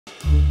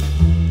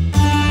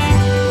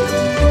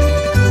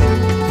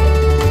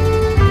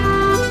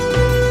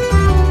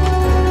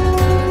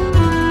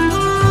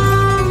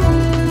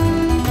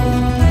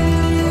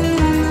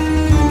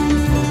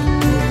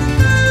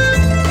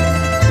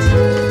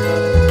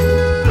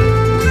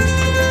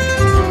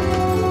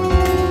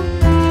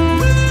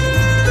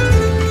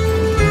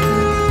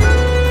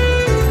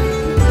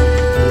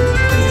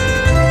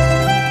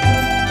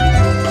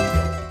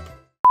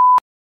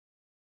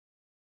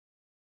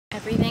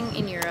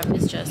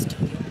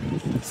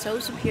so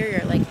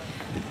superior. Like,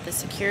 the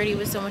security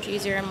was so much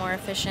easier and more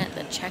efficient.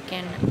 The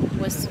check-in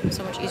was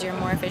so much easier and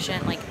more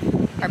efficient. Like,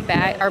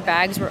 our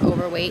bags were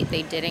overweight.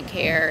 They didn't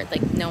care.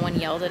 Like, no one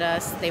yelled at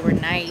us. They were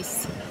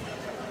nice.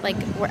 Like,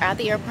 we're at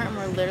the airport and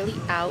we're literally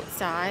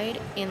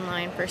outside in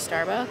line for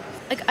Starbucks.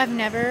 Like, I've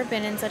never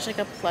been in such like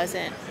a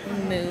pleasant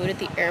mood at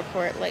the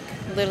airport. Like,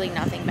 literally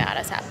nothing bad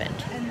has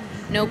happened.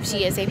 No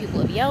TSA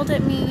people have yelled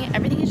at me.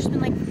 Everything has just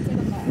been like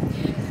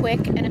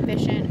quick and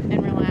efficient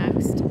and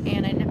relaxed,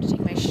 and I didn't have to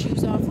take my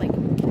shoes off. Like,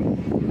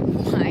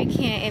 why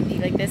can't it be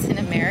like this in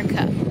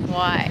America?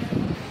 Why?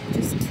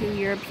 Just two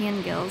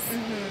European gills.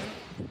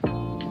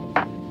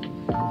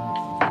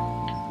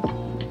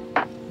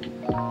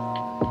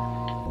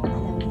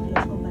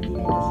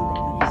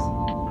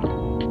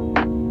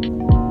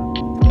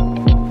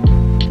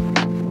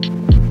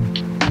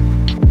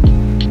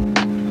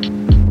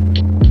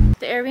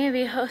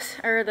 Airbnb host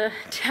or the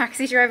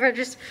taxi driver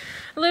just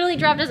literally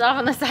dropped us off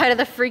on the side of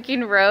the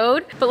freaking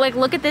road. But like,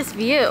 look at this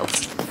view.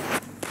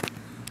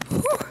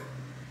 Whew.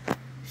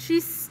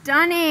 She's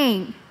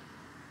stunning.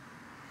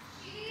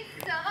 She's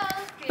so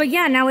good. But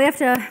yeah, now we have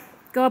to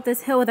go up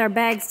this hill with our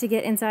bags to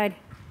get inside.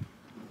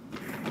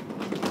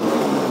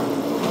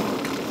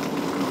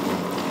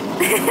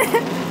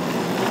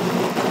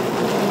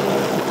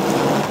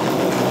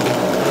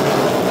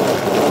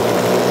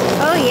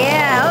 Oh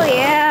yeah, oh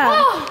yeah.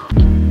 Oh.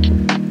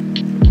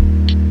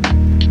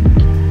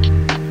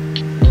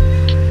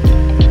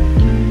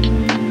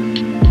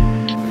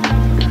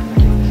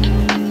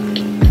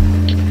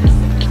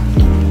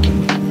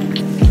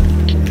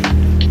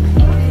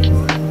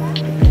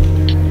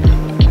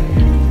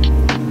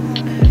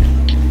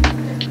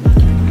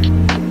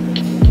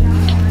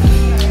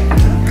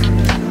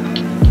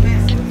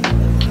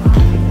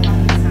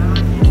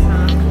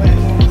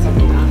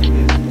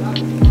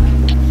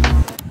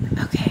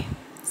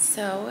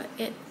 So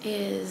it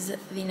is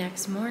the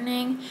next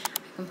morning.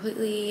 I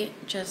completely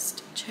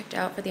just checked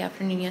out for the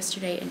afternoon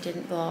yesterday and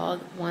didn't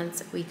vlog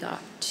once we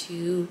got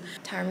to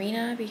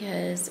Taormina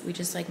because we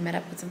just like met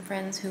up with some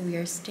friends who we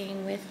are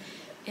staying with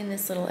in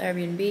this little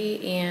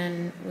Airbnb,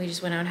 and we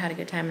just went out and had a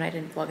good time and I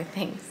didn't vlog a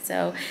thing.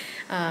 So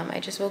I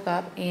just woke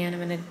up and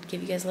I'm gonna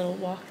give you guys a little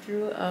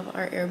walkthrough of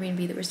our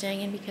Airbnb that we're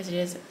staying in because it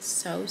is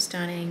so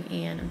stunning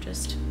and I'm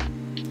just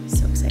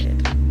so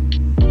excited.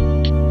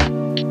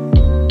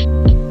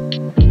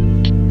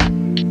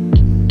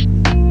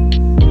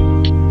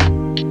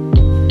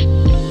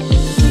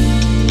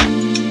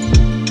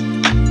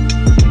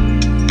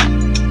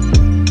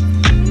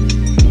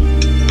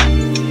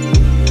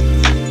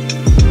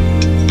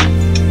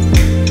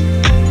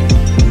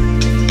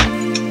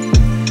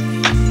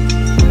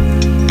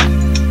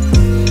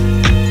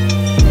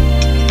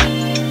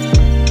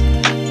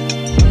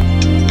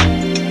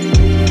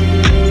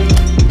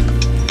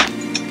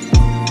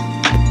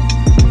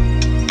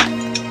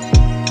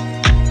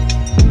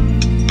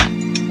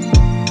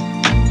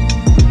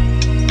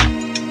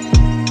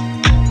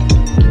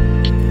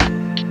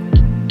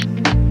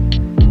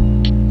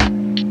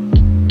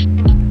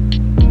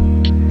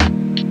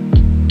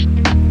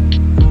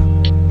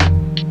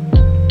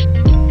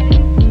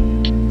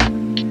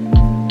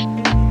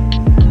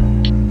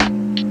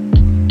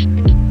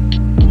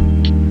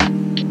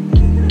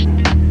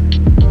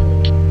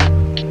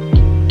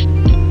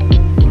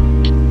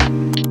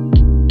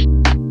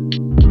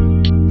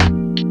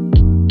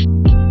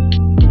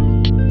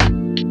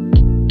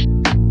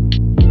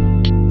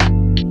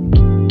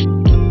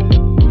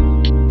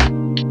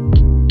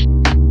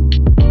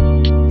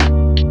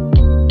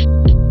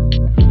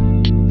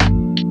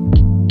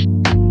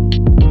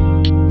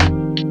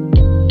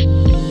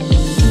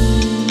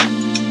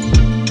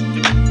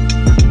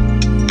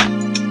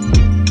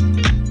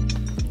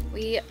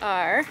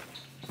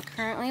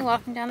 Currently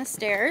walking down the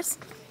stairs,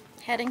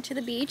 heading to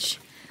the beach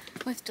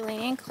with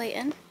Delaney and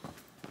Clayton.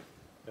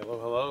 Hello,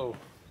 hello.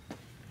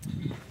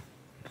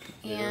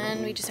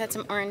 And we just had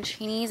some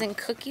oranginis and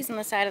cookies on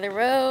the side of the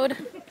road.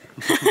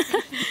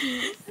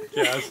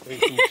 Gas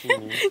station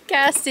oranginis.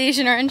 Gas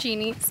station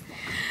oranginis.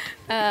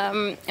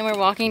 And we're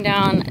walking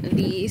down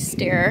the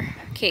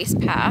staircase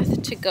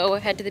path to go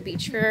head to the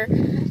beach for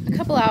a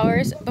couple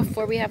hours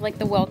before we have like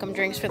the welcome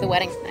drinks for the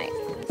wedding tonight.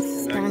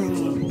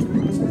 Stunning.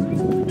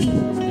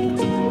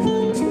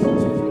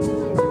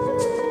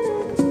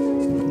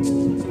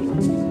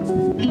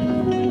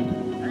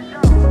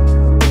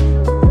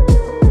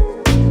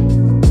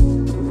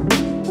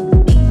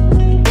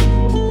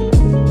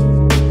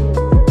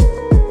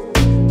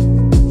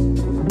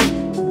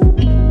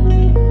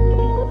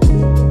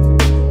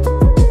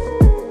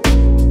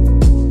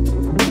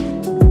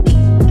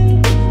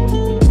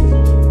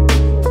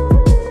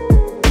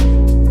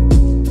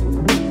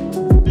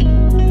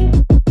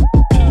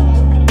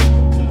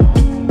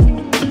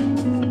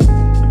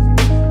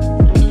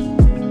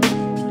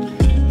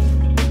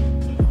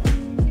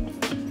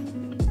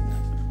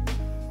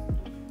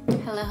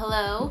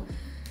 Hello.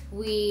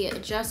 We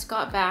just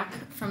got back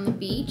from the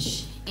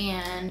beach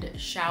and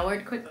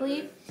showered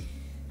quickly.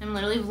 I'm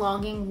literally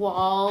vlogging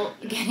while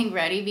getting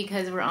ready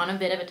because we're on a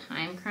bit of a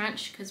time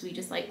crunch because we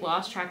just like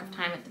lost track of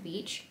time at the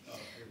beach.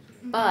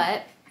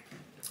 But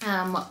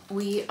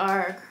we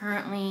are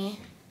currently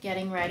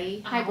getting ready.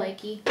 Hi,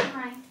 Blakey.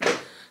 Hi.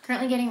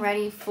 Currently getting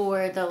ready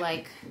for the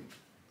like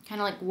kind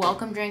of like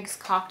welcome drinks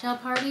cocktail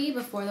party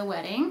before the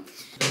wedding.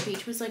 The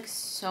beach was like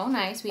so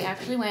nice. We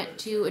actually went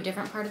to a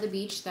different part of the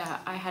beach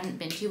that I hadn't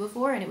been to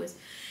before, and it was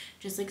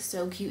just like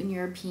so cute and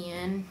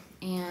European.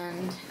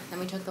 And then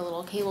we took the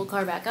little cable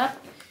car back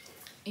up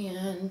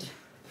and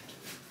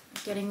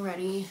getting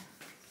ready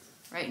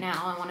right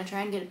now. I want to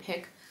try and get a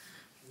pic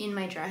in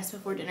my dress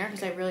before dinner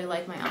because I really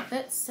like my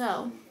outfit.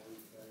 So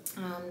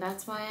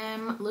that's why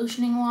I'm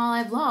lotioning while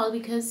I vlog,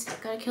 because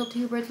I've got to kill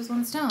two birds with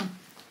one stone.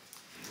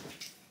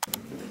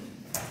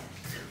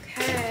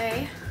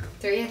 Okay.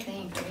 3, I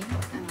think.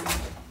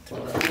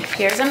 3.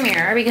 Here's a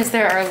mirror because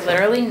there are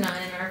literally none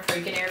in our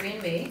freaking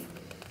Airbnb.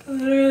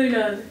 Literally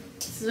none.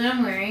 This is what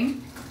I'm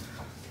wearing.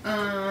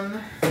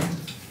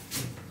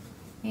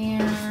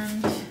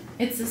 And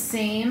it's the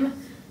same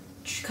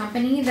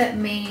company that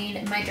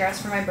made my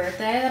dress for my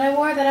birthday that I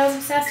wore that I was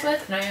obsessed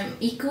with, and I am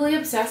equally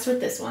obsessed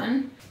with this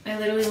one. I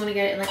literally want to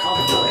get it in like all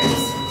the colors.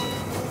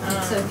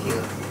 It's so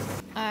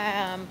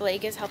cute.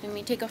 Blake is helping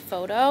me take a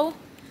photo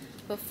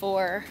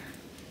before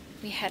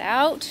we head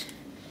out,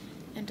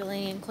 and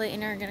Delaney and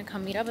Clayton are gonna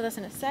come meet up with us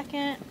in a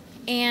second.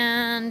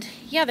 And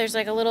yeah, there's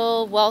like a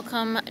little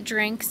welcome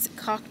drinks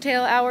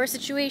cocktail hour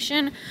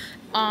situation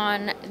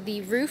on the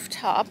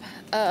rooftop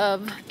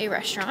of a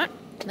restaurant,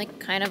 like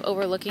kind of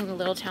overlooking the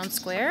little town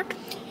square.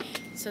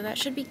 So that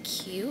should be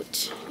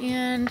cute.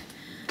 And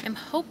I'm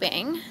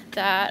hoping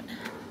that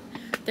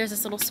there's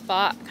this little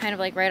spot kind of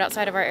like right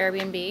outside of our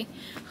Airbnb,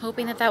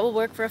 hoping that that will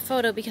work for a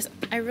photo because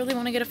I really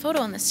want to get a photo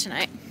on this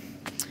tonight.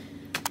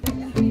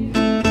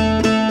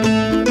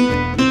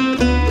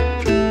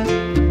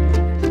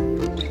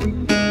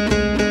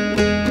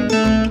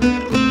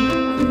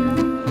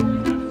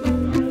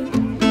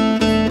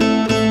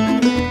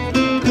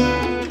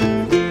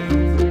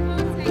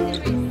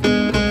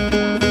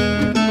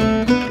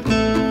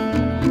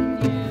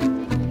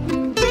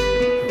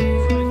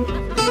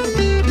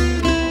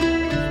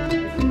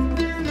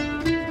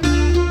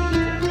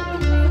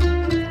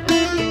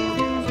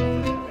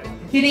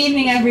 Good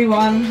evening,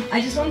 everyone. I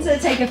just wanted to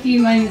take a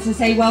few moments to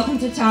say welcome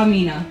to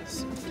Taormina.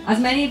 As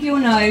many of you will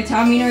know,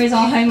 Taormina is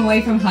our home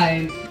away from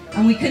home,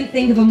 and we couldn't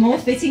think of a more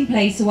fitting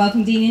place to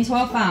welcome Dean into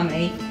our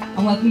family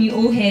and welcome you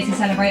all here to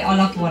celebrate our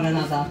love for one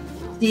another.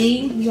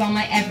 Dean, you are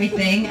my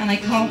everything, and I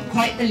can't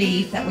quite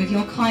believe that with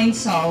your kind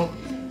soul,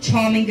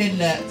 charming good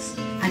looks,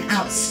 and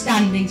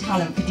outstanding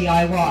talent for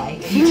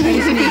DIY, you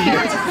chose me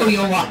to call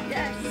your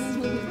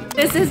wife.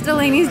 This is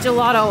Delaney's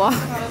gelato walk.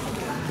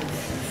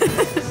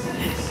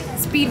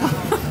 Speed walk.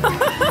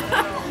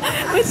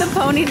 With the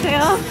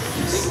ponytail.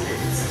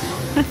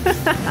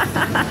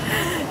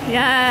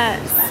 Yes.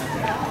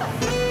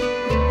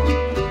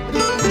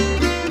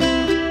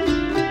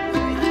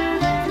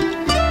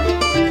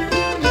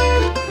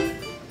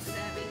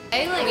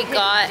 We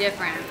got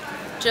different.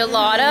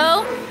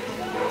 gelato.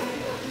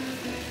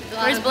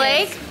 Where's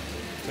Blake?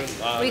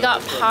 We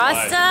got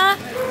pasta.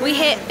 We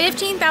hit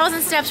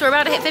 15,000 steps. We're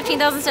about to hit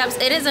 15,000 steps.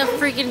 It is a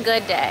freaking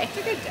good day. It's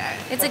a good day.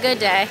 It's a good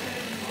day.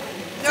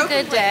 It's a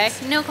good day.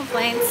 No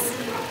complaints.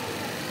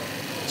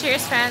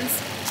 Cheers, friends.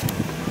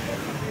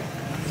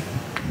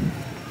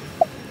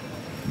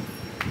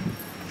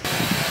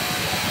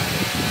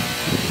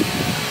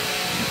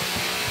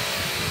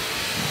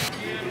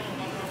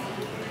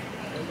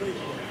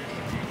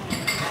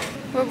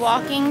 We're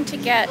walking to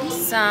get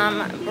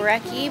some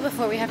brekkie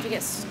before we have to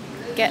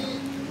get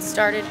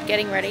started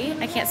getting ready.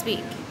 I can't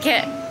speak.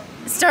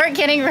 Start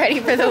getting ready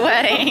for the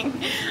wedding.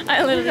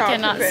 I literally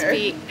cannot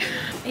speak.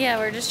 Yeah,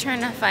 we're just trying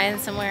to find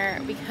somewhere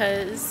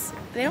because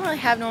they don't really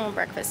have normal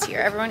breakfast here.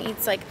 Everyone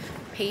eats like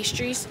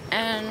pastries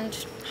and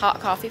hot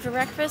coffee for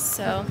breakfast,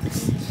 so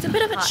it's a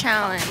bit of a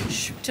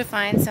challenge to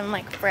find some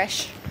like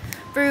fresh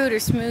fruit or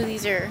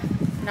smoothies or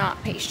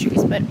not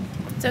pastries, but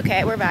it's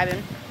okay, we're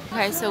vibing.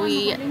 Okay, so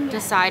we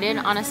decided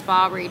on a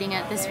spot. We're eating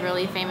at this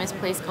really famous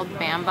place called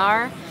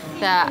Bambar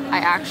that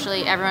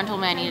everyone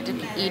told me I needed to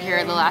eat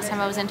here the last time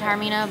I was in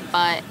Taormina,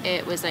 but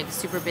it was like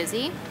super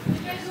busy.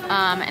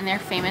 And they're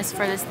famous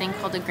for this thing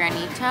called a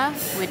granita,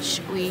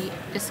 which we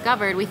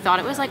discovered. We thought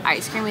it was like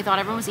ice cream. We thought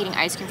everyone was eating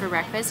ice cream for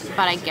breakfast,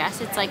 but I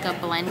guess it's like a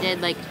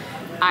blended like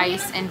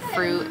ice and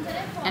fruit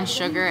and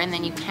sugar, and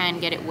then you can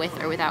get it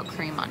with or without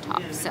cream on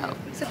top. So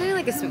kind of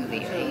like a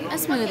smoothie, right? a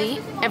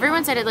smoothie.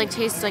 Everyone said it like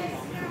tastes like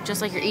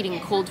just like you're eating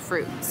cold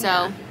fruit.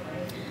 So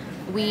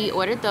we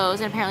ordered those,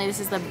 and apparently this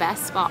is the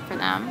best spot for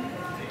them.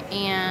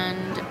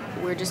 And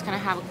we're just gonna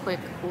have a quick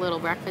little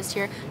breakfast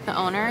here. The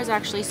owner is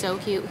actually so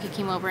cute. He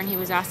came over and he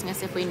was asking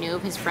us if we knew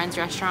of his friend's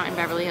restaurant in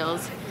Beverly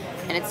Hills,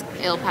 and it's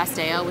Il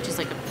Pastel, which is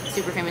like a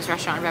super famous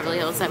restaurant in Beverly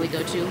Hills that we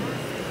go to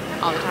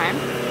all the time.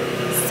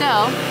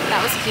 So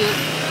that was cute.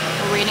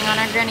 We're waiting on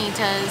our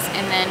granitas,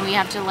 and then we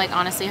have to like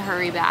honestly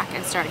hurry back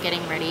and start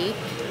getting ready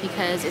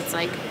because it's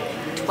like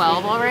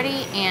 12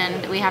 already,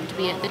 and we have to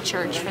be at the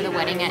church for the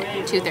wedding at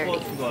 2:30.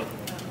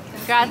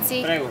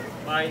 Grazie. Prego.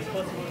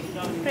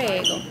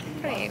 Prego.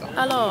 Prego.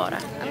 Allora.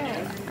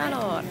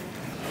 Allora.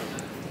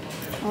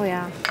 Oh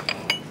yeah.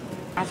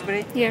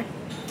 Aspiri? Here.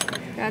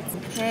 Grazie.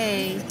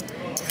 Okay.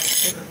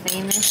 The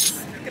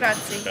famous.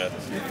 Grazie. The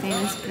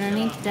famous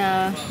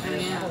granita.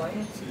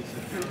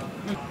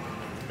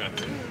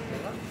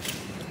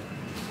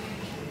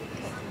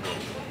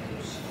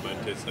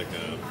 Mine tastes like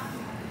a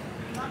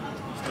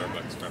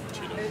Starbucks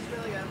Frappuccino. It's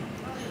really good.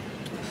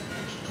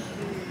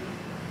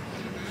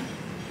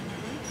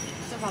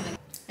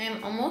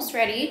 I'm almost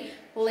ready.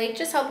 Blake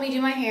just helped me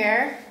do my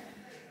hair.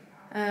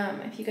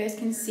 If you guys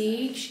can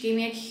see, she gave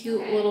me a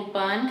cute little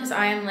bun because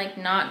I am like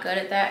not good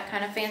at that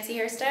kind of fancy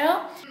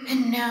hairstyle.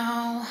 And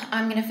now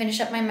I'm gonna finish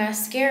up my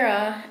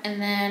mascara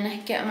and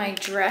then get my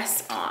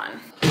dress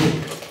on.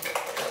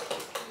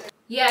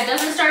 Yeah, it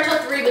doesn't start till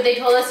 3, but they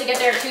told us to get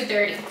there at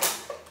 2:30.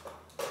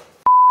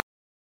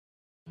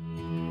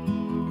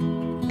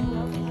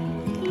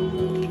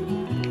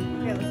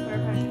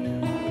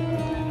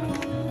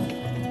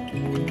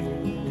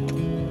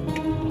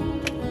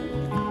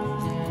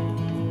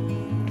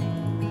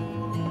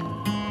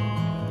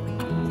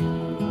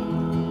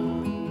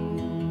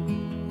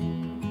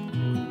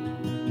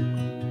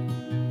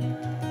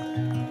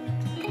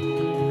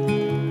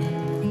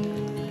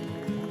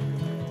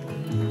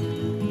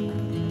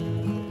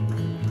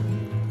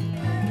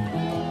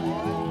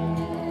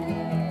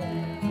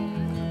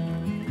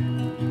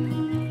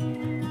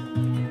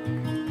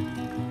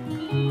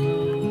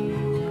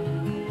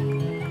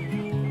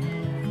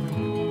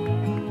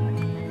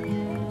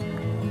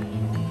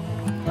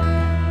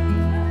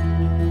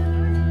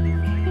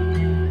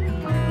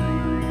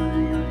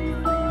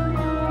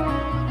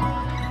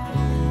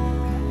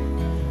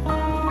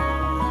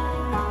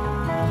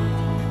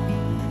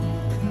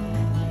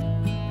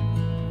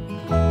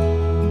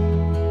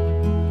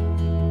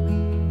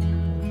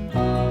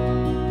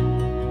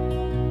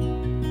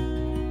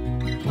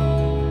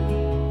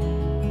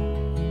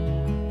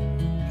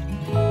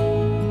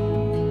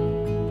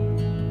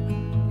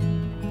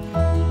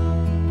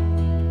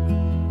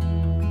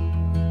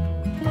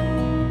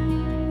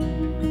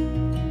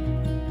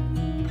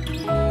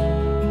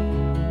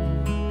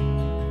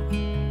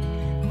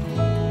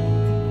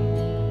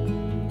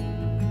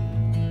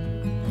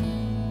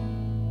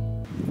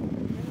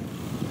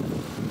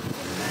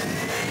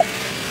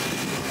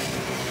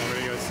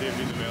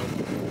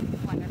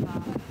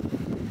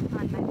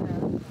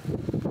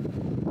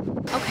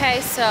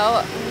 Okay,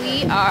 so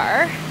we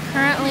are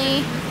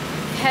currently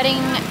heading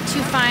to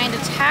find a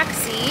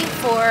taxi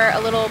for a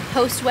little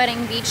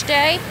post-wedding beach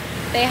day.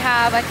 They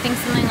have, I think,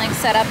 something like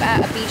set up at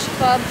a beach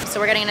club. So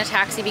we're getting in a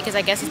taxi because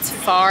I guess it's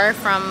far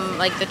from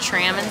like the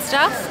tram and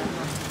stuff.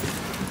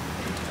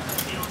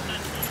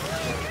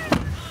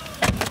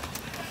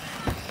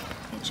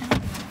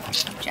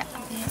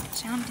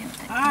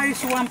 Ah,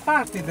 it's one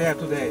party there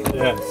today.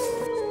 Yes.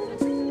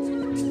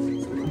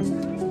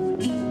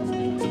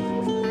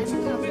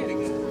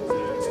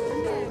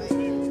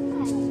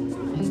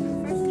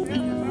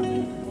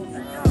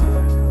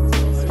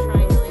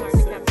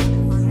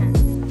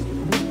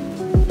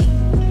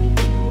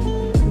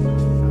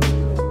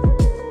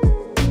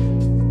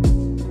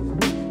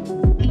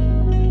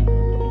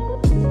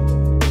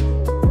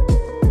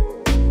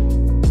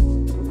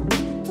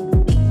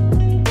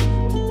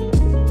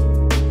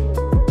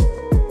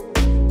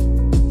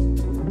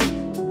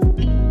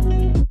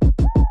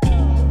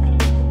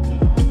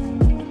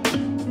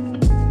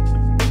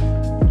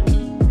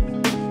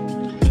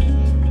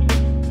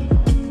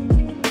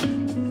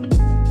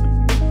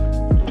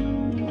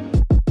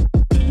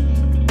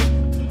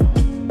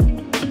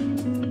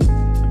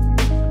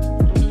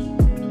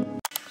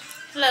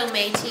 Hello,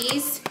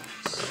 mateys.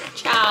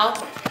 Ciao.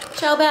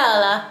 Ciao,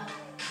 Bella.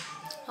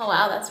 Oh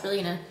wow, that's really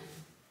gonna.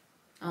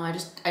 Oh, I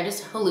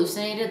just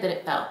hallucinated that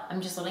it fell.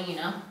 I'm just letting you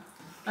know.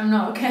 I'm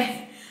not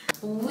okay.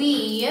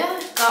 We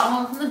got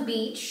home from the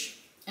beach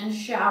and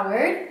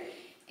showered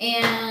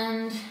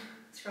and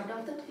Scrubbed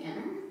off the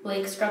tanner.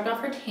 Blake scrubbed off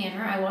her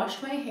tanner. I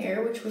washed my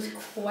hair, which was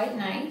quite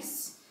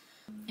nice.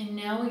 And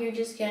now we're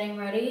just getting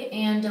ready.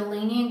 And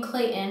Delaney and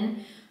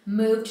Clayton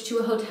moved to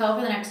a hotel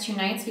for the next 2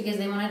 nights because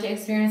they wanted to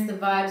experience the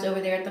vibes over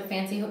there at the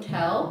fancy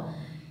hotel.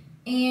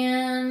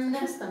 And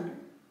That's thunder.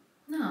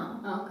 no.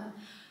 Oh, okay.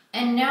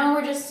 And now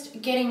we're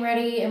just getting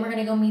ready and we're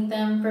gonna go meet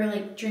them for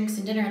like drinks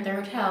and dinner at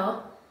their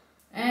hotel.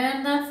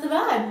 And that's the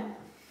vibe.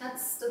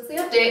 That's the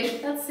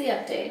update. That's the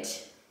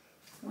update.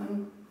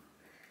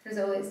 There's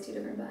always 2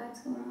 different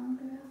vibes going on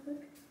with their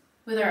outfit.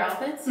 With our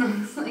outfits?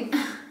 It's like,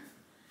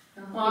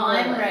 Well,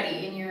 I'm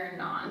ready and you're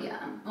not. Yeah.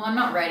 Well, I'm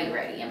not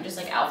ready. I'm just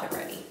like outfit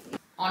ready.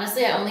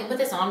 Honestly, I only put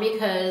this on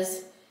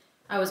because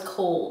I was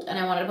cold and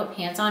I wanted to put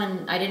pants on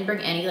and I didn't bring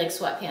any like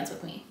sweatpants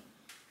with me.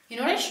 You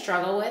know what I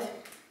struggle with?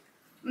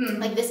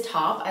 Like this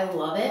top, I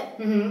love it.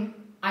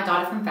 I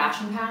got it from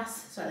Fashion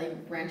Pass, so I like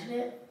rented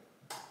it.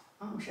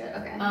 Oh shit,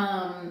 okay.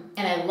 And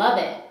I love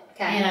it.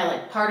 Okay. And I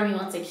like, part of me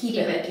wants to keep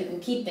it, Keep like it. you can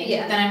keep things.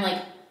 Yeah. But then I'm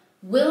like,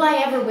 will I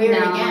ever wear it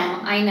No, again?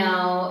 I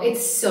know.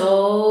 It's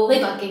so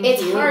Like, fucking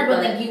it's cute, hard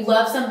when but- like you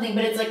love something,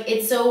 but it's like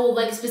it's so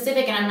like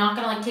specific, and I'm not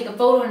gonna like take a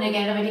photo in it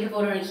again if I take a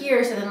photo in it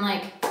here. So then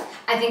like,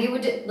 I think it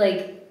would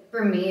like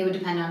for me it would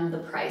depend on the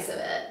price of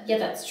it. yeah,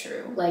 that's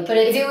true. Like, but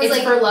it's, if it was it's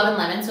like for Love and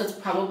Lemon, so it's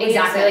probably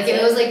exactly like if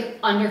it was expensive. like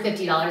under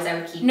 $50, I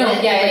would keep No,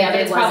 it. yeah, But but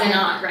if it's it probably wasn't,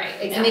 not. right.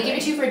 Exactly. And they give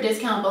it to you for a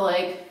discount, but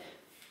like,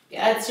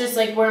 yeah, it's just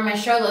like where my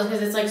struggles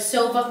because it's like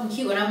so fucking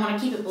cute and I want to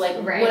keep it. But like,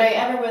 Right. would I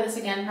ever wear this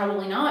again?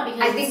 Probably not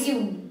because I think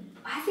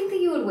that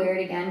you would wear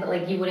it again, but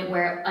like you wouldn't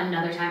wear it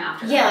another time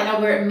after that. yeah, like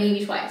I'll wear it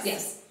maybe twice.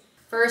 Yes.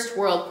 First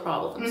world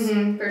problems.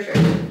 For sure.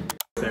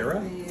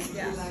 Sarah?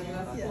 Yeah.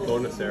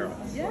 Bonus era.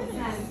 Yeah.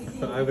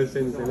 I was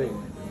saying the same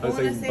thing. I was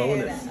saying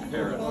bonus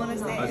era. I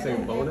was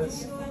saying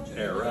bonus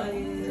era.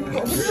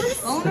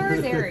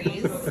 Boners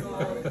Aries.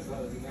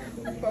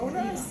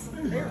 Bonus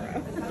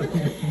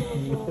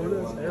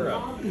era.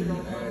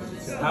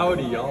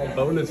 Howdy, y'all.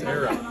 Bonus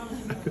era.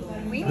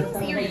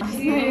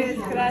 Cheers,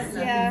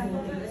 gracias.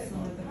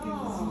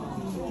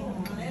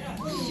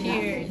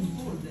 Cheers.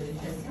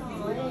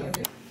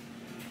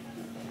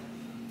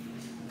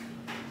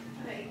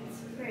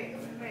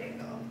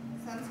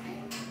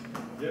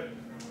 Yep.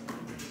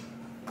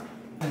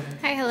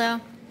 Hi, hello.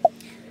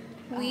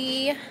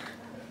 We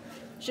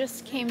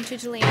just came to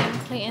Delaney and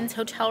Clayton's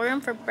hotel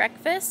room for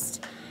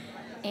breakfast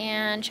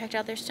and checked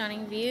out their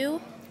stunning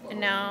view. And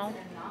now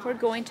we're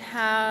going to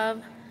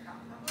have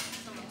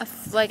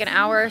like an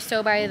hour or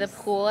so by the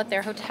pool at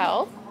their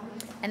hotel.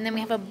 And then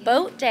we have a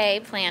boat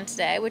day planned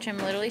today, which I'm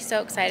literally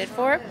so excited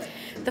for.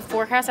 The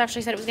forecast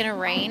actually said it was gonna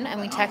rain, and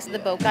we texted the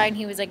boat guy, and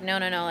he was like, no,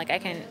 like I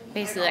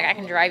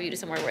can drive you to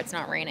somewhere where it's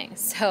not raining.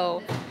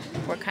 So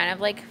we're kind of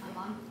like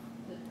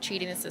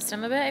cheating the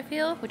system a bit, I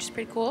feel, which is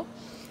pretty cool.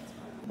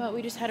 But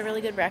we just had a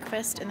really good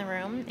breakfast in the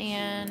room,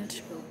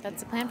 and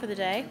that's the plan for the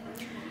day.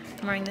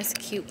 I'm wearing this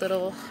cute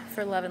little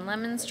For Love and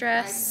Lemons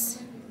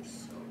dress.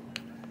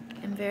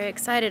 I'm very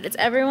excited. It's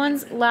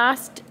everyone's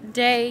last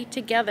day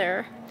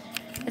together.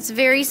 It's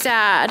very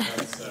sad.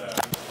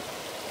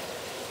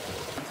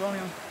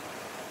 Antonio.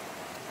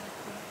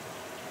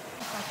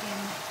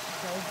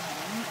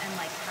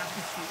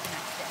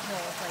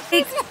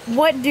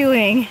 What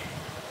doing?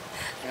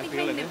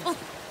 All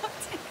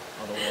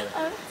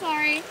I'm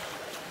sorry.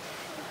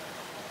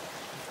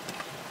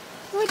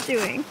 What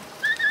doing?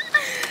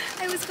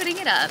 I was putting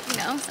it up, you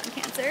know, sun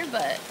cancer,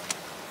 but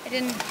I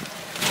didn't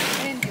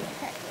do it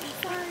correctly.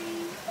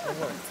 Sorry.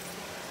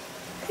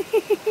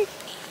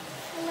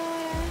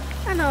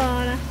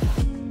 Allora.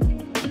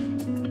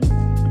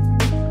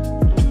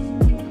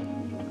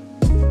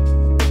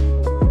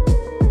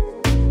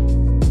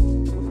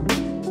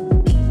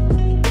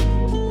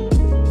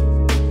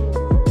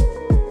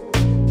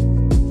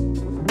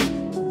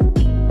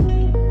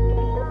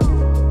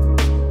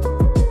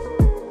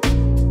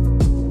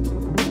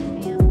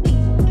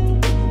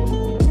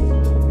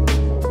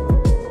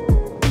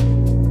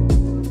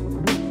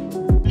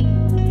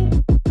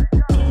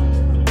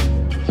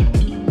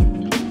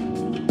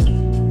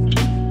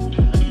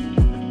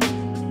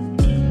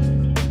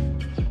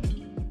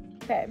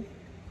 Okay,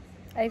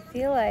 I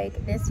feel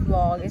like this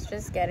vlog is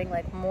just getting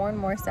like more and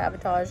more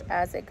sabotage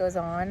as it goes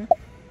on,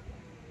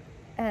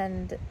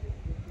 and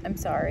I'm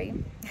sorry.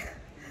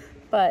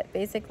 But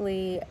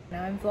basically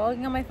now I'm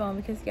vlogging on my phone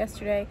because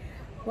yesterday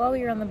while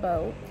we were on the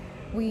boat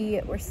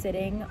we were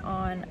sitting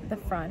on the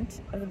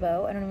front of the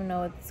boat. I don't even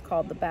know what it's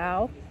called, the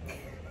bow.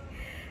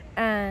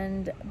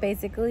 And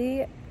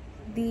basically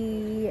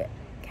the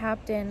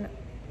captain,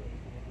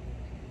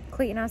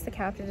 Clayton asked the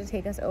captain to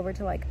take us over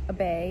to like a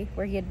bay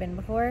where he had been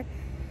before,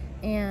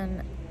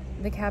 and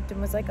the captain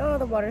was like, oh,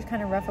 the water's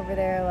kind of rough over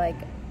there, like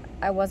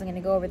I wasn't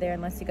gonna go over there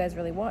unless you guys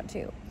really want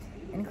to.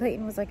 And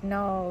Clayton was like,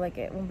 no, like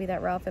it won't be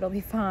that rough, it'll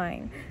be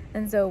fine.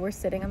 And so we're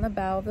sitting on the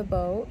bow of the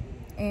boat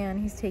and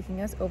he's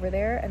taking us over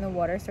there, and the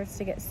water starts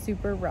to get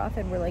super rough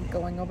and we're like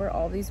going over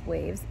all these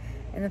waves,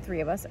 and the three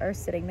of us are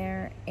sitting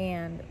there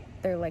and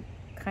they're like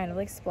kind of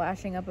like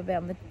splashing up a bit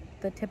on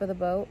the tip of the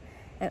boat,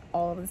 and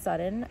all of a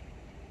sudden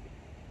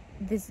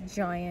this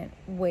giant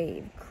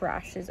wave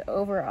crashes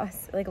over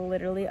us, like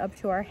literally up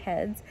to our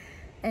heads,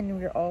 and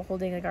we were all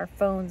holding like our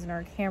phones and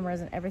our cameras,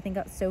 and everything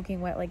got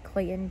soaking wet. Like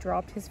Clayton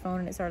dropped his phone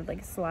and it started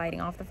like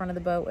sliding off the front of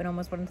the boat and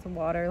almost went into the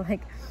water,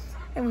 like,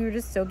 and we were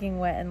just soaking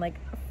wet and like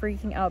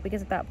freaking out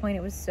because at that point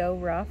it was so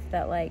rough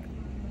that like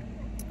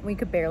we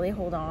could barely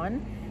hold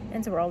on.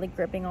 And so we're all like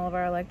gripping all of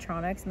our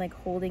electronics and like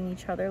holding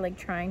each other, like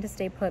trying to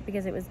stay put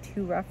because it was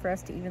too rough for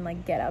us to even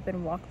like get up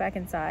and walk back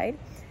inside.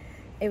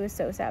 It was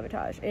so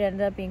sabotage. It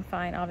ended up being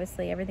fine,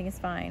 obviously everything is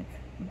fine,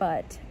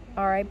 but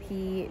RIP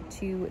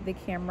to the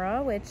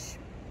camera, which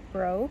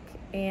broke,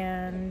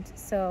 and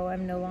so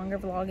I'm no longer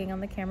vlogging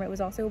on the camera. It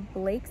was also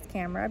Blake's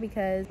camera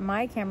because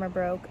my camera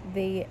broke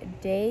the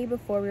day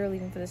before we were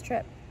leaving for this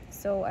trip,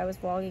 so I was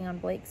vlogging on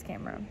Blake's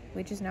camera,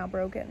 which is now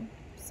broken.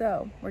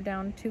 So we're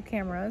down 2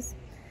 cameras.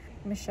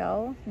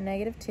 Michelle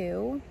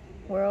 -2,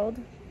 World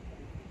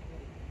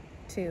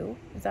 2.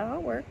 Is that how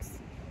it works?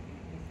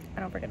 I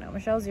don't freaking know.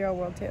 Michelle Zero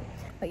World too.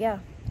 But yeah,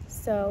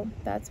 so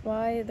that's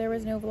why there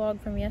was no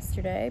vlog from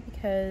yesterday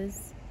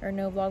because, or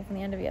no vlog from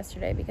the end of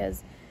yesterday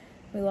because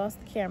we lost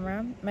the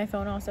camera. My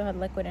phone also had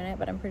liquid in it,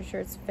 but I'm pretty sure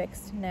it's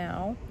fixed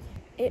now.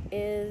 It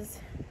is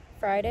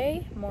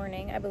Friday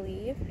morning, I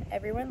believe.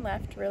 Everyone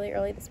left really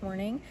early this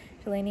morning.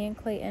 Delaney and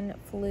Clayton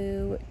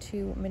flew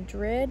to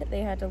Madrid.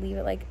 They had to leave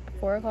at like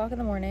 4 o'clock in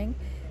the morning.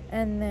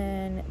 And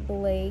then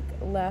Blake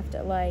left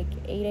at like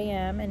 8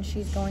 a.m. and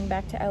she's going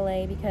back to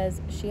LA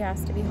because she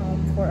has to be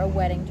home for a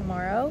wedding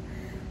tomorrow.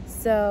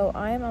 So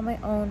I am on my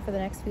own for the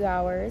next few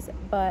hours,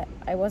 but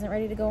I wasn't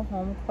ready to go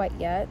home quite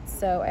yet.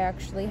 So I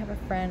actually have a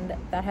friend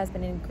that has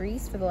been in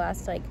Greece for the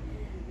last like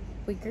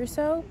week or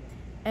so.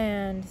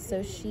 And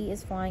so she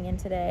is flying in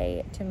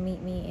today to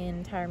meet me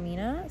in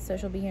Taormina. So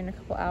she'll be here in a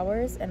couple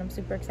hours and I'm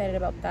super excited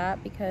about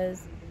that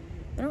because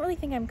I don't really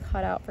think I'm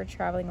cut out for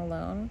traveling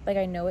alone. Like,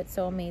 I know it's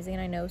so amazing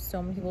and I know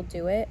so many people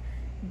do it,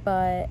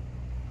 but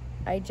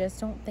I just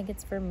don't think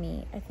it's for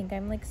me. I think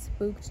I'm like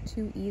spooked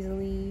too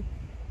easily,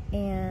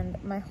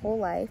 and my whole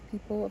life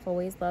people have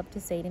always loved to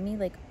say to me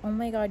like, oh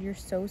my god, you're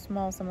so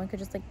small, someone could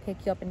just like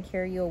pick you up and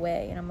carry you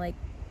away. And I'm like,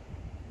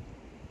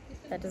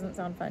 that doesn't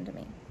sound fun to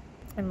me.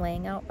 I'm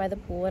laying out by the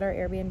pool at our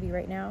Airbnb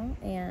right now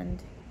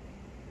and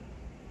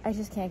I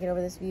just can't get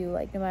over this view.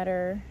 Like, no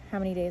matter how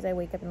many days I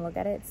wake up and look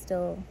at it, it's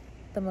still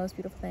the most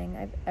beautiful thing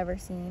I've ever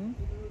seen.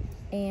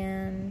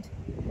 And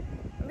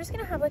I'm just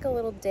gonna have like a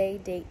little day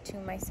date to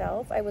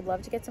myself. I would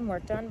love to get some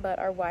work done, but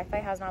our Wi-Fi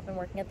has not been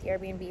working at the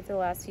Airbnb for the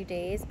last few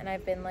days, and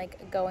I've been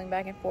like going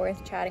back and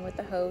forth chatting with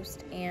the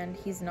host and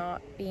he's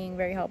not being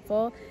very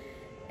helpful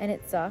and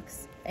it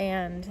sucks.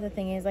 And the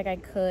thing is, like, I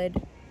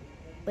could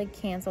like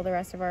cancel the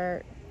rest of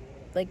our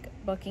like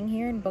booking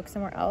here and book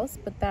somewhere else,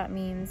 but that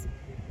means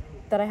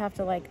that I have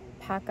to like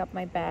pack up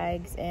my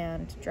bags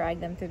and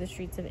drag them through the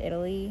streets of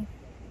Italy.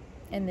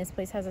 And this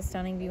place has a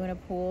stunning view and a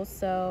pool,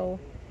 so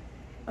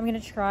I'm gonna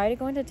try to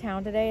go into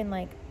town today and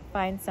like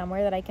find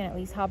somewhere that I can at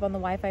least hop on the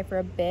Wi-Fi for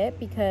a bit,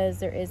 because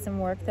there is some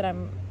work that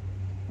I'm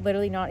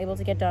literally not able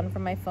to get done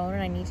from my phone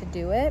and I need to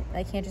do it.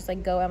 I can't just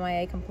like go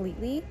MIA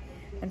completely.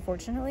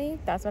 Unfortunately,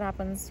 that's what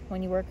happens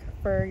when you work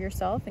for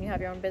yourself and you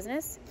have your own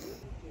business.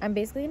 I'm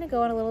basically gonna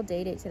go on a little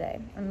day date today.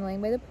 I'm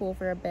laying by the pool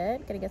for a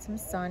bit, gonna get some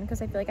sun because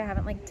I feel like I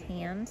haven't like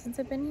tanned since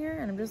I've been here,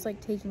 and I'm just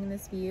like taking in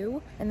this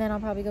view. And then I'll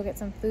probably go get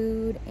some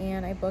food,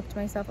 and I booked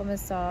myself a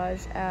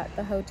massage at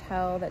the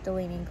hotel that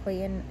Delaney and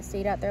Clayton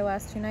stayed at their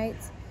last 2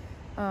 nights.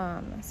 So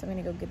I'm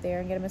gonna go get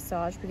there and get a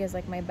massage because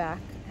like my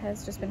back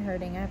has just been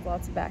hurting. I have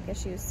lots of back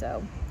issues,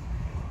 so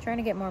I'm trying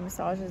to get more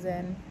massages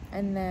in.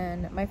 And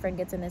then my friend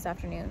gets in this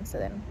afternoon, so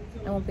then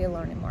I won't be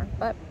alone anymore.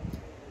 But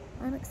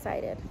I'm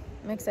excited.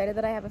 I'm excited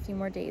that I have a few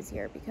more days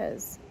here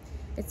because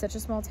it's such a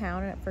small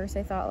town, and at first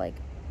I thought like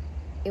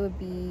it would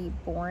be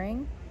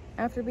boring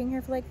after being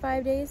here for like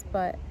 5 days,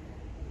 but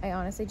I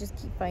honestly just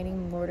keep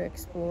finding more to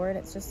explore, and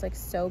it's just like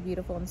so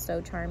beautiful and so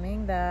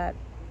charming that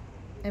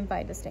I'm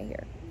fine to stay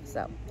here.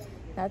 So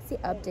that's the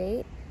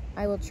update.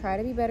 I will try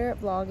to be better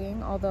at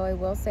vlogging, although I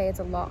will say it's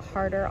a lot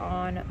harder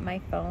on my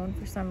phone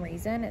for some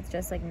reason. It's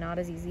just like not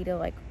as easy to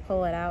like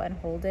pull it out and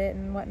hold it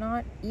and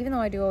whatnot, even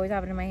though I do always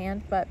have it in my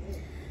hand. But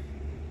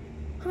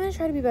I'm gonna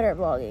try to be better at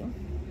vlogging,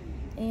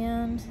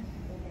 and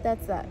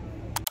that's that.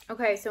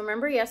 Okay, so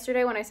remember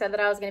yesterday when I said that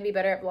I was gonna be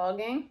better at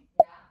vlogging?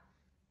 Yeah.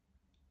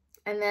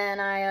 And then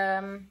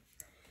I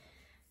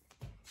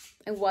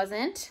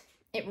wasn't.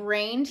 It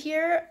rained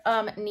here.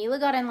 Neela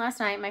got in last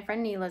night. My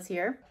friend Neela's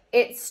here.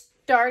 It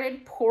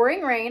started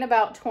pouring rain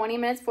about 20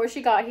 minutes before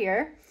she got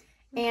here,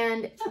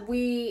 and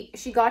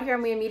she got here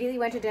and we immediately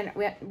went to dinner.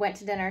 We went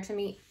to dinner to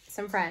meet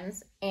some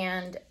friends,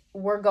 and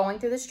we're going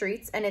through the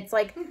streets and it's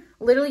like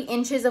literally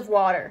inches of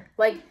water,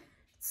 like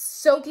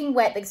soaking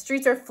wet. Like,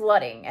 streets are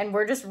flooding and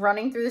we're just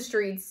running through the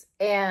streets,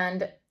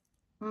 and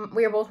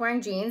we were both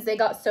wearing jeans. They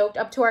got soaked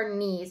up to our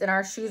knees, and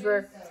our shoes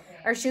were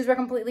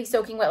completely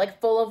soaking wet, like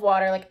full of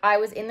water. Like, I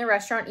was in the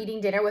restaurant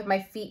eating dinner with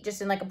my feet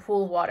just in like a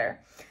pool of water.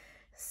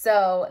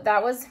 So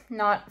that was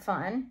not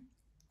fun.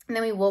 And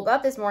then we woke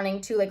up this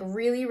morning to like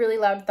really, really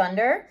loud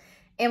thunder.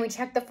 And we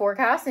checked the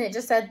forecast and it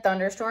just said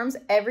thunderstorms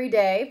every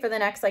day for the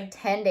next like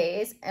 10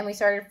 days. And we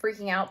started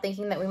freaking out,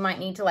 thinking that we might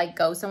need to like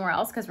go somewhere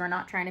else because we're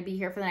not trying to be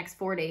here for the next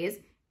 4 days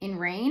in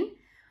rain.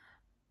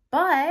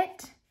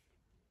 But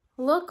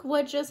look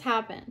what just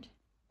happened.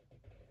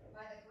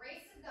 By the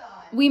grace of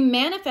God. We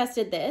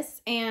manifested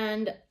this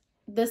and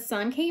the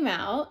sun came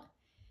out.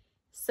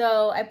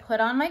 So I put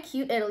on my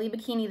cute Italy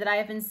bikini that I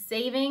have been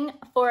saving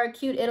for a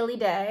cute Italy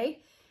day.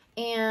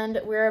 And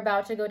we're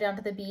about to go down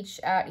to the beach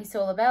at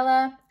Isola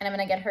Bella. And I'm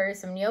going to get her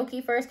some gnocchi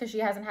first because she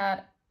hasn't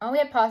had... Oh, we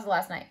had pasta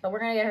last night. But we're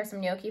going to get her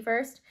some gnocchi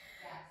first.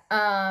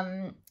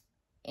 Yes.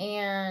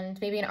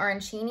 And maybe an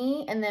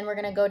arancini. And then we're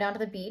going to go down to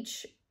the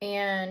beach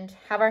and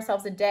have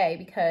ourselves a day,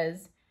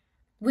 because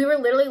we were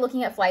literally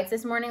looking at flights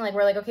this morning. Like,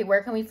 we're like, okay,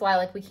 where can we fly?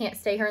 Like, we can't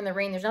stay here in the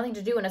rain. There's nothing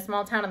to do in a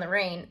small town in the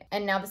rain.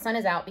 And now the sun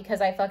is out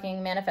because I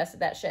fucking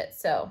manifested that shit.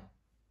 So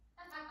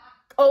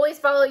always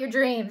follow your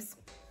dreams.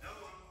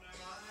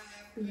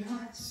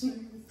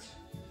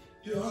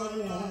 Your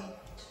love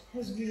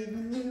The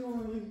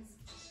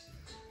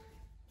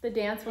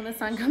dance when the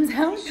sun comes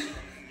out.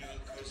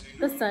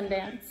 The sun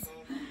dance.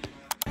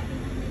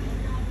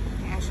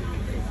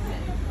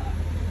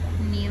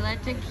 Neela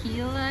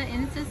tequila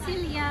in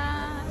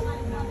Sicilia.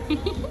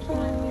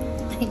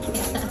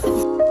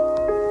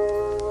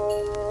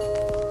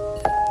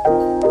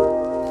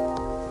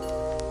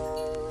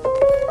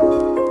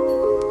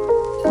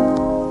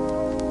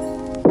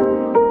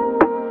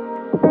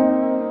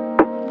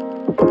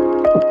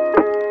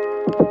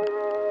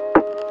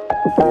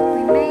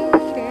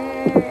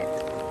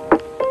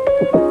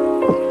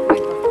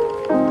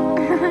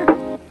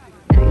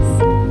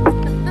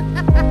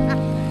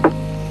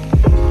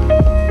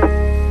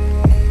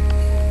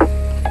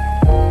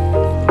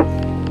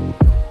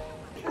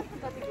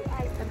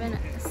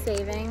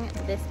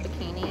 This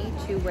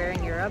bikini to wear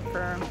in Europe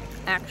for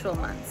actual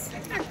months.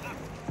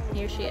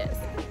 Here she is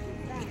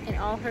in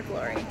all her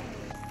glory.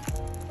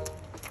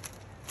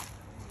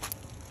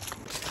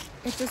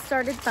 It just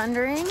started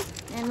thundering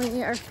and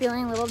we are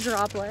feeling a little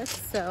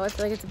droplets, so I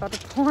feel like it's about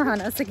to pour on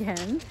us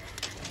again.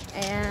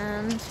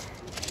 And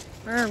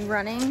we're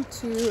running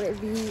to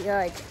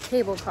the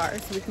cable car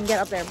so we can get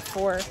up there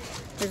before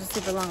there's a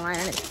super long line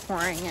and it's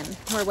pouring and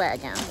we're wet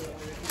again.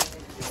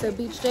 So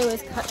beach day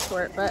was cut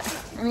short, but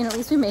I mean, at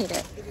least we made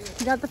it.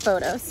 We got the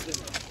photos,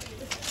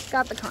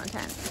 got the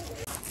content.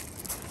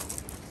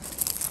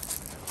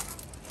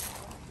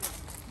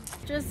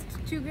 Just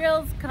two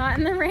girls caught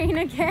in the rain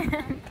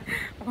again.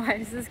 Why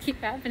does this keep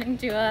happening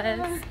to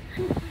us?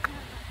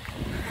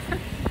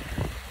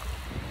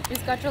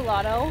 Just got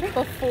gelato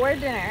before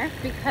dinner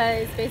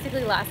because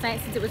basically last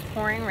night, since it was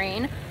pouring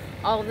rain,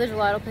 all of the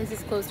gelato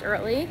places closed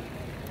early.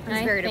 And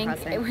I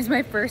think it was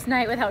my first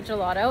night without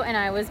gelato, and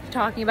I was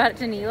talking about it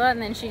to Neela, and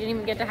then she didn't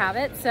even get to have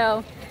it.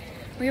 So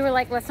we were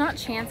like, let's not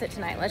chance it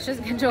tonight. Let's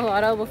just get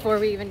gelato before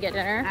we even get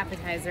dinner.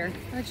 Appetizer.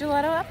 A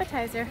gelato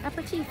appetizer,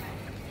 aperitif,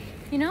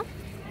 you know?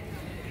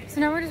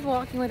 So now we're just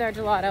walking with our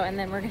gelato, and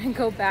then we're gonna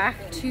go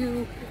back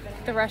to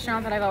the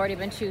restaurant that I've already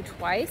been to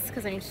twice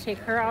because I need to take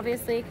her,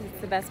 obviously, because it's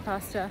the best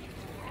pasta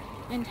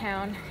in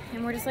town.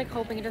 And we're just like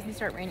hoping it doesn't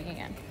start raining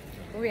again.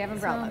 We have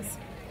umbrellas.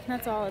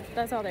 So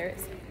that's all there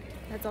is.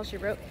 That's all she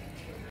wrote.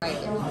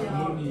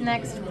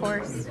 Next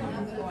course.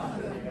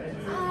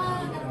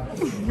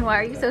 Why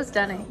are you so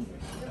stunning?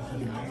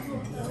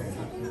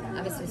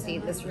 I'm just gonna see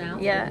this for now.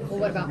 Yeah. Well,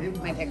 what about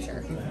my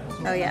picture?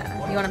 Oh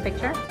yeah. You want a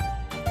picture?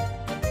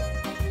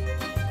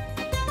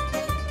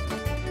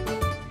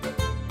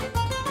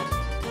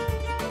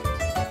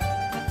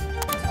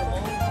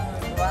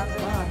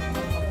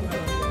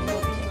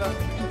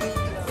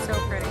 So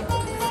pretty.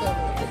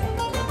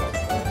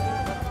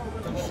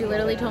 She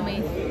literally told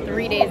me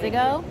 3 days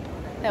ago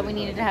that we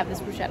needed to have this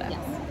bruschetta. Yes.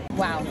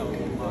 Wow.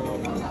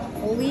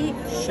 Holy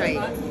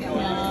shit.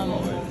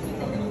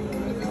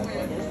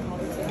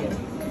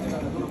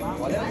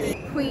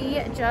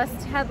 We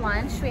just had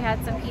lunch. We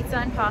had some pizza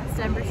and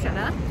pasta and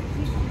bruschetta.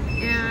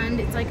 And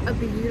it's like a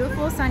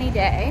beautiful sunny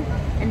day.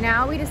 And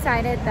now we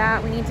decided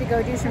that we need to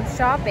go do some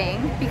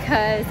shopping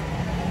because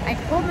I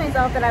told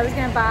myself that I was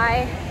gonna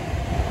buy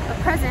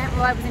a present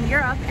while I was in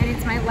Europe, and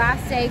it's my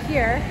last day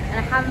here and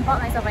I haven't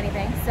bought myself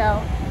anything.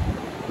 So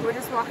we're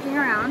just walking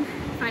around,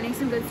 finding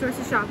some good stores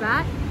to shop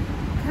at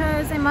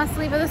because I must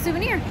leave with a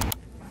souvenir.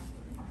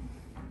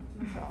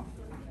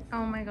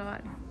 Oh my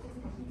God.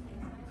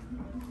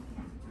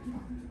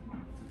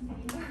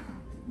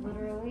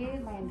 Literally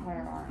my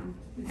entire arm.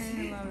 I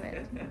love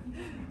it.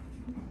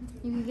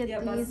 You can get Yeah,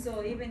 these. but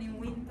so even in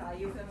winter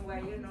you can wear,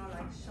 you know,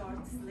 like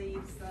short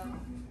sleeves,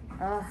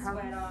 Oh, how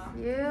sweater.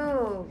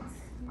 cute.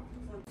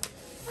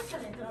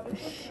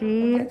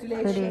 She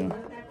pretty.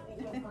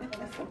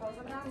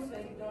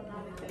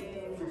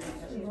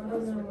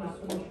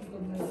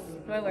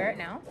 Do I wear it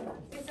now?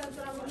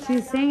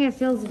 She's saying it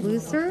feels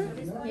looser.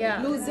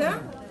 Yeah.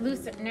 Looser?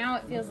 Looser. Now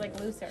it feels like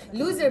looser.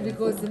 Looser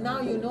because now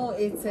you know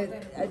it's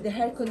the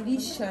hair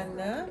condition.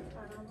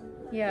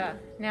 Yeah.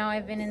 Now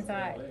I've been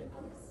inside.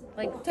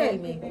 Like, Tell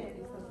me.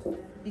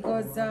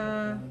 Because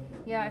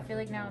yeah, I feel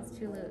like now it's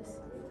too loose.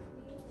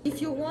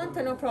 if you want,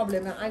 no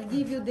problem. I'll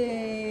give you the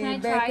Can I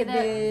back try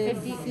the the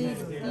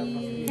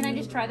 50, Can I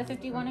just try the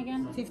 51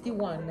 again?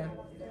 51.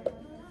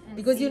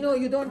 Because you know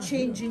you don't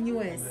change in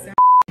US.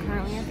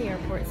 Currently at the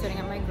airport, sitting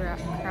at my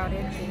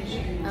crowded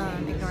gate,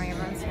 ignoring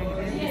everyone staring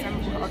at me because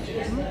I'm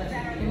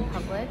vlogging in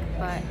public.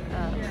 But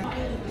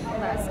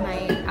last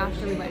night,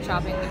 after we went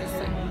shopping, we just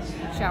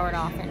like showered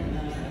off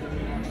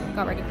and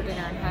got ready for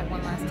dinner and had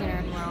one last dinner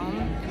in Rome,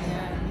 and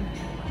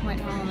then went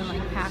home and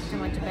like packed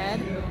and went to bed.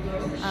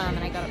 And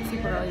I got up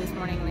super early this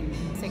morning,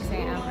 like 6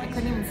 a.m. I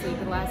couldn't even sleep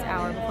for the last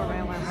hour before my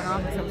alarm went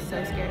off because I was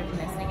so scared of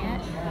missing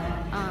it.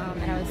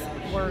 And I was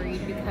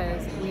worried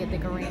because we had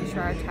like arranged for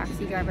our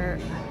taxi driver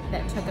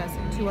that took us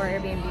to our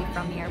Airbnb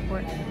from the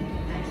airport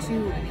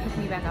to pick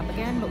me back up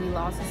again, but we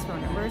lost his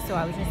phone number, so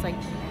I was just like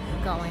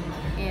going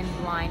in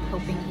blind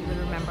hoping he would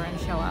remember and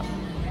show up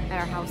at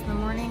our house in the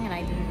morning, and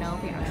I didn't know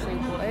if he actually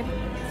would,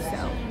 so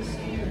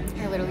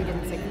I literally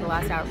didn't sleep for the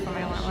last hour before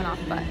my alarm went off.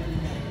 But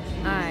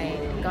I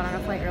got on a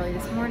flight early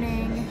this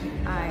morning.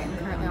 I am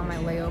currently on my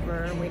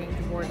layover waiting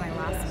to board my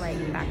last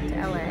flight back to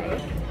LA.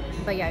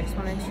 But yeah, I just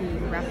wanted to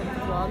wrap up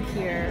the vlog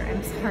here.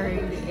 I'm sorry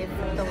if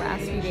the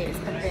last few days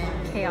have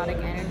been chaotic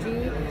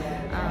energy,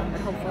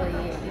 but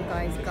hopefully you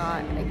guys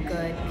got a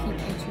good peek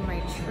into my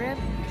trip.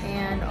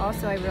 And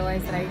also I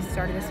realized that I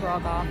started this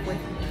vlog off with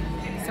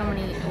so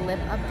many lip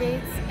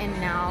updates, and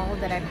now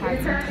that I've had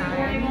some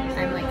time,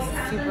 I'm like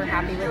super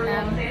happy with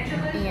them,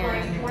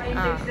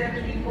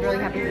 and really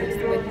happy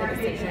with the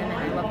decision, and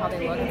I love how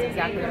they look. It's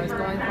exactly what I was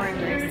going for, and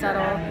very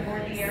subtle.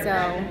 So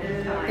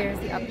there's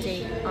the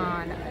update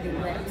on the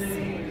lips,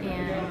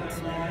 and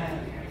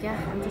yeah,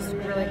 I'm just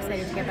really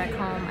excited to get back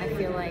home. I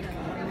feel like,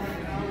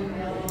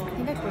 I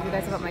think I told you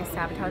guys about my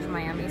Sabotage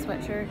Miami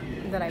sweatshirt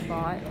that I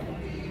bought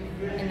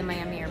in the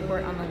Miami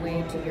airport on the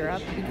way to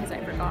Europe because I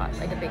forgot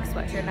like a big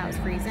sweatshirt and I was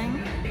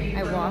freezing.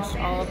 I washed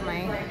all of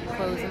my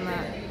clothes in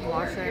the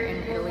washer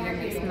in Italy and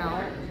they smell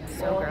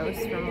so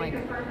gross from like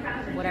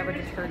whatever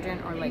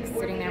detergent or like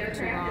sitting there for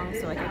too long.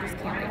 So like I just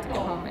can't wait to get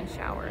home and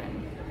shower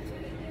and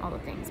all the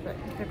things. But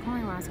they're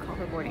calling last call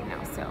for boarding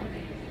now, so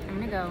I'm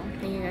gonna go.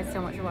 Thank you guys so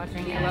much for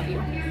watching. I love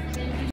you.